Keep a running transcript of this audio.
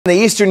The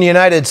eastern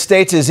United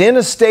States is in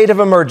a state of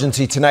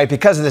emergency tonight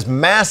because of this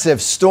massive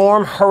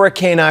storm,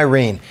 Hurricane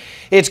Irene.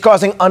 It's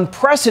causing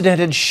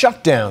unprecedented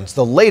shutdowns,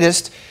 the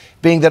latest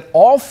being that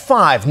all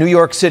 5 New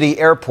York City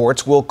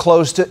airports will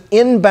close to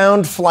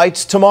inbound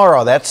flights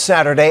tomorrow. That's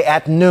Saturday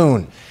at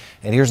noon.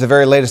 And here's the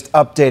very latest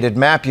updated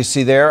map you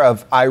see there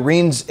of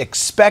Irene's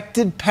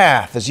expected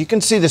path. As you can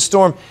see, the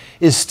storm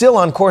is still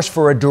on course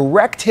for a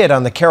direct hit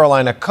on the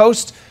Carolina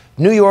coast,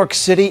 New York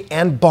City,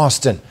 and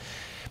Boston.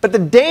 But the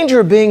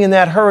danger of being in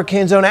that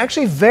hurricane zone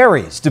actually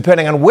varies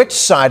depending on which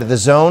side of the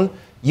zone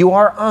you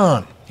are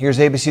on. Here's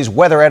ABC's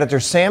weather editor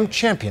Sam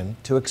Champion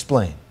to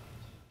explain.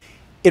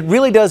 It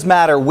really does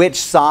matter which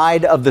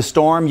side of the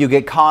storm you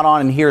get caught on,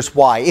 and here's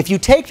why. If you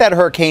take that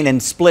hurricane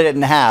and split it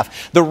in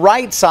half, the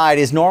right side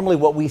is normally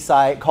what we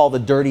call the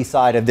dirty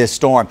side of this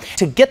storm.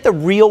 To get the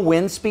real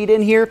wind speed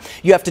in here,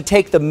 you have to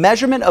take the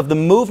measurement of the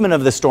movement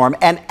of the storm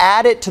and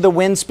add it to the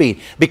wind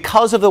speed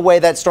because of the way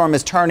that storm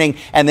is turning,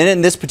 and then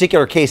in this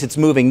particular case, it's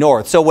moving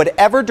north. So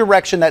whatever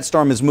direction that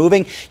storm is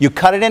moving, you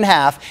cut it in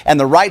half, and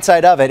the right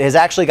side of it has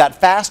actually got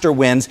faster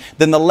winds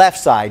than the left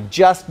side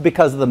just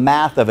because of the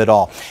math of it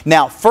all.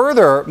 Now,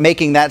 further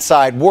making that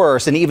side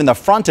worse, and even the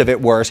front of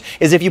it worse,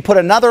 is if you put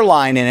another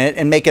line in it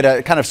and make it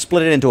a kind of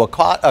split it into a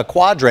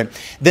quadrant,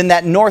 then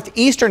that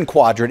northeastern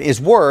quadrant is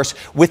worse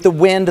with the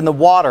wind and the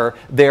water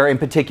there in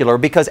particular,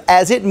 because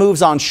as it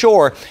moves on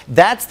shore,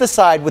 that's the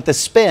side with the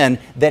spin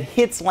that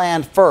hits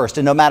land first.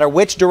 And no matter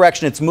which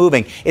direction it's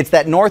moving, it's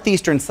that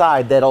northeastern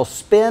side that'll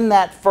spin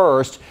that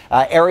first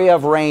area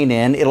of rain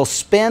in, it'll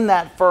spin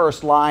that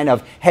first line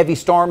of heavy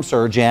storm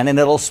surge in, and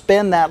it'll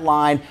spin that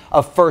line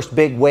of first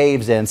big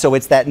waves in. So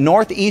it's that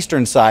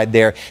northeastern side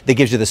there that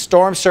gives you the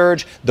storm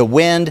surge, the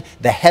wind,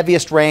 the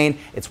heaviest rain.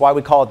 It's why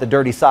we call it the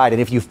dirty side.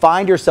 And if you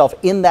find yourself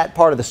in that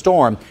part of the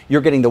storm,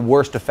 you're getting the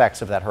worst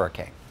effects of that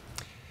hurricane.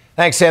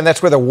 Thanks, Sam.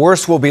 That's where the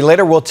worst will be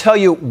later. We'll tell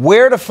you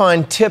where to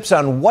find tips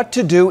on what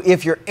to do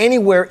if you're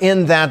anywhere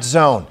in that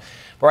zone.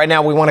 But right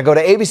now, we want to go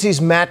to ABC's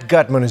Matt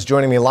Gutman, who's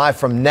joining me live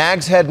from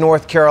Nags Head,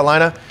 North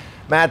Carolina.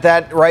 Matt,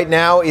 that right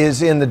now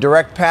is in the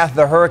direct path of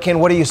the hurricane.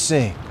 What are you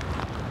seeing?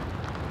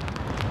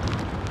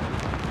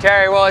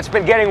 Terry, well, it's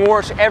been getting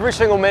worse every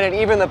single minute,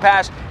 even the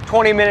past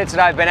 20 minutes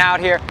that I've been out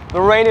here.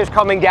 The rain is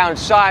coming down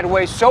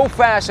sideways so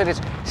fast that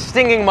it's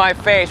stinging my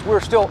face.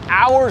 We're still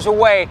hours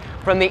away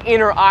from the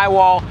inner eye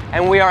wall,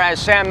 and we are, as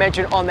Sam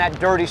mentioned, on that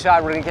dirty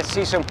side. We're going to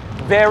see some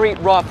very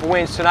rough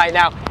winds tonight.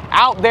 Now,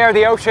 out there,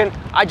 the ocean,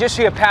 I just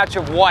see a patch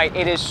of white.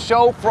 It is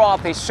so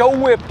frothy, so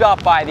whipped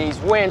up by these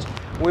winds.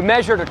 We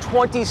measured a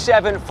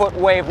 27-foot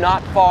wave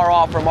not far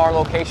off from our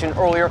location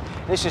earlier.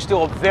 This is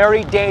still a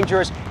very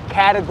dangerous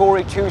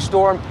Category 2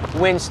 storm.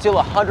 Winds still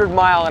 100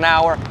 miles an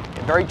hour.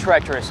 Very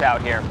treacherous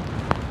out here.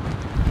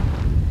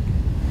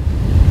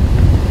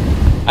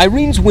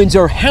 Irene's winds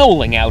are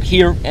howling out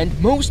here, and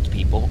most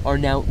people are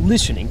now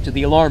listening to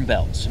the alarm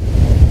bells.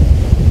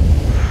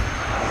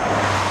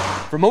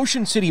 From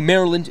Ocean City,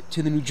 Maryland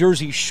to the New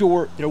Jersey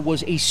shore, there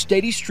was a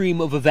steady stream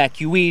of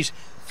evacuees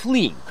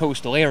fleeing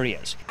coastal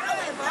areas.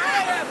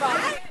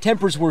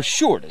 Tempers were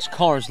short as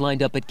cars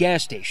lined up at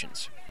gas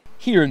stations.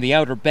 Here in the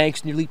Outer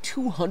Banks, nearly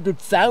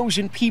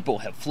 200,000 people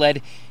have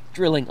fled,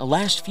 drilling a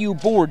last few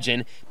boards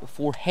in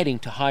before heading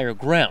to higher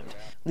ground,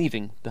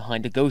 leaving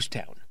behind a ghost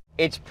town.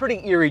 It's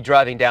pretty eerie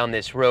driving down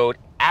this road.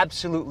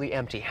 Absolutely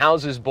empty.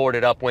 Houses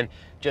boarded up when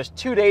just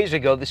 2 days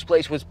ago this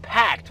place was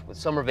packed with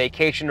summer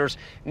vacationers.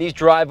 In these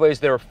driveways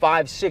there are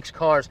 5-6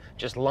 cars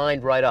just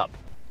lined right up.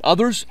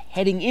 Others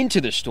heading into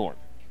the storm.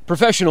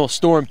 Professional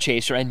storm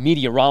chaser and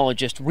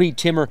meteorologist Reed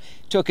Timmer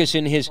took us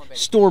in his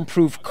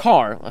storm-proof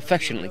car,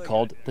 affectionately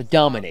called the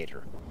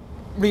Dominator.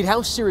 Reed,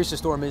 how serious a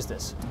storm is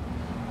this?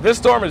 This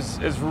storm is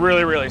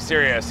really, really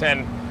serious,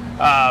 and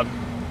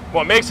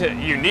what makes it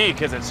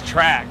unique is its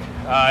track.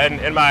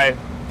 In my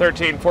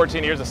 13,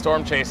 14 years of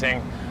storm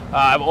chasing,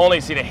 I've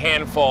only seen a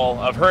handful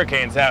of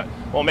hurricanes that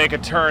will make a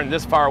turn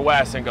this far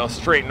west and go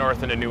straight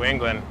north into New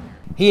England.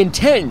 He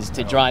intends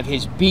to drive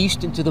his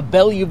beast into the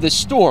belly of the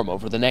storm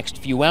over the next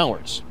few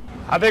hours.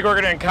 I think we're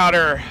going to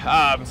encounter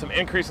some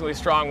increasingly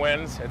strong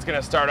winds. It's going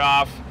to start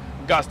off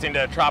gusting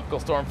to tropical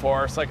storm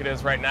force like it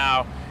is right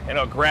now, and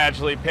it'll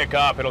gradually pick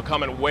up. It'll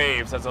come in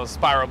waves as those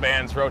spiral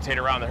bands rotate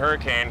around the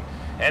hurricane.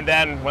 And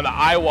then when the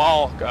eye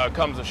wall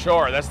comes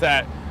ashore, that's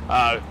that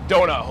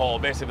donut hole,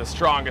 basically the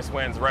strongest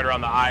winds right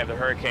around the eye of the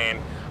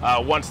hurricane.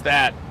 Once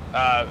that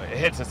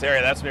hits this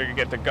area, that's when you're going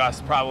to get the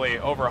gusts probably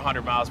over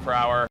 100 miles per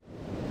hour.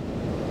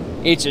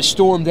 It's a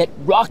storm that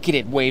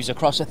rocketed waves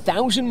across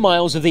 1,000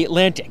 miles of the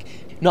Atlantic,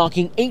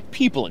 knocking 8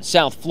 people in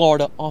South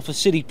Florida off a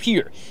city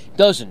pier.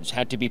 Dozens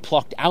had to be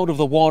plucked out of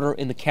the water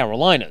in the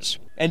Carolinas.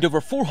 And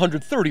over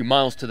 430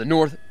 miles to the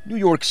north, New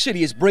York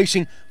City is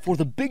bracing for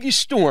the biggest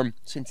storm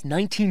since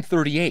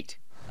 1938.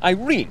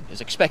 Irene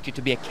is expected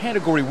to be a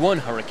Category 1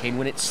 hurricane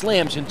when it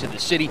slams into the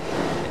city.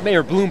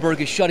 Mayor Bloomberg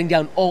is shutting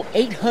down all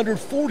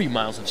 840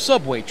 miles of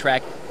subway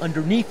track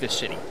underneath the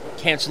city,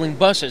 canceling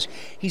buses.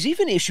 He's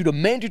even issued a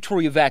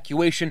mandatory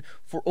evacuation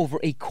for over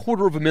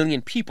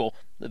 250,000 people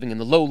living in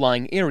the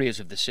low-lying areas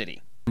of the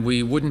city.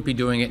 We wouldn't be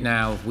doing it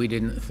now if we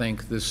didn't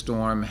think this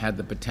storm had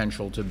the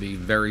potential to be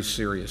very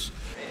serious.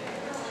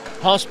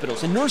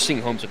 Hospitals and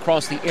nursing homes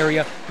across the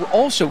area were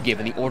also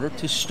given the order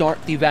to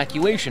start the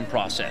evacuation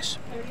process.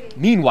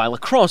 Meanwhile,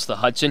 across the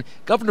Hudson,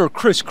 Governor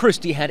Chris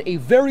Christie had a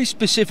very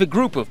specific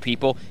group of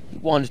people he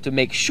wanted to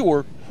make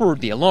sure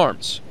heard the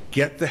alarms.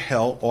 Get the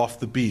hell off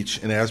the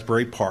beach in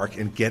Asbury Park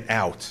and get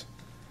out.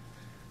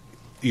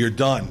 You're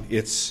done.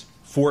 It's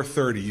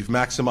 4:30. You've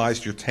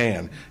maximized your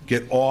tan.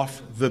 Get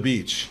off the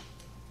beach.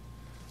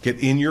 Get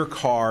in your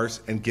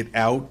cars and get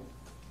out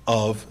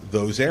of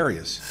those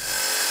areas.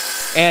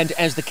 And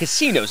as the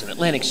casinos in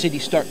Atlantic City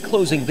start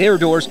closing their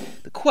doors,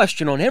 the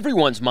question on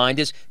everyone's mind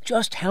is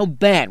just how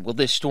bad will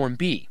this storm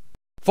be?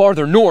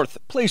 Farther north,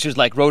 places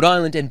like Rhode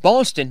Island and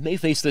Boston may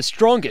face the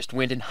strongest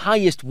wind and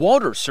highest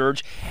water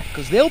surge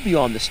because they'll be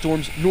on the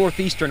storm's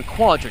northeastern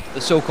quadrant,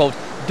 the so-called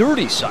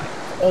dirty side,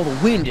 for all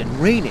the wind and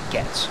rain it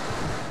gets.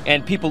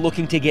 And people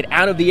looking to get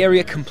out of the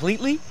area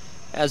completely?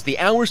 As the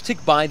hours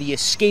tick by, the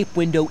escape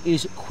window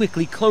is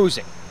quickly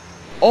closing.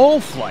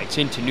 All flights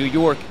into New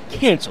York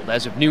canceled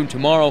as of noon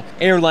tomorrow.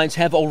 Airlines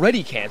have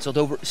already canceled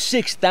over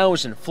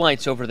 6,000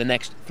 flights over the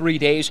next 3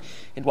 days.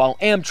 And while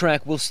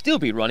Amtrak will still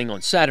be running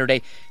on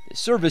Saturday, the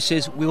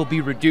services will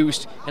be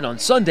reduced. And on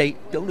Sunday,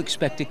 don't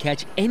expect to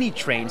catch any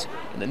trains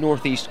in the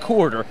Northeast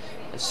Corridor.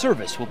 The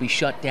service will be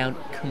shut down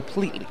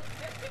completely.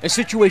 A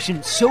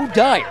situation so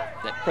dire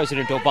that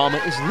President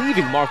Obama is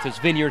leaving Martha's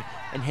Vineyard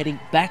and heading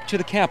back to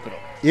the Capitol.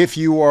 If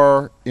you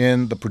are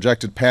in the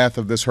projected path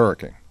of this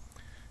hurricane,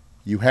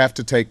 you have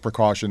to take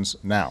precautions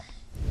now.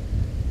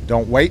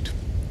 Don't wait.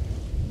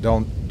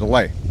 Don't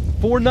delay.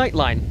 For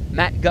Nightline,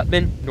 Matt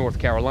Gutman, North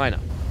Carolina.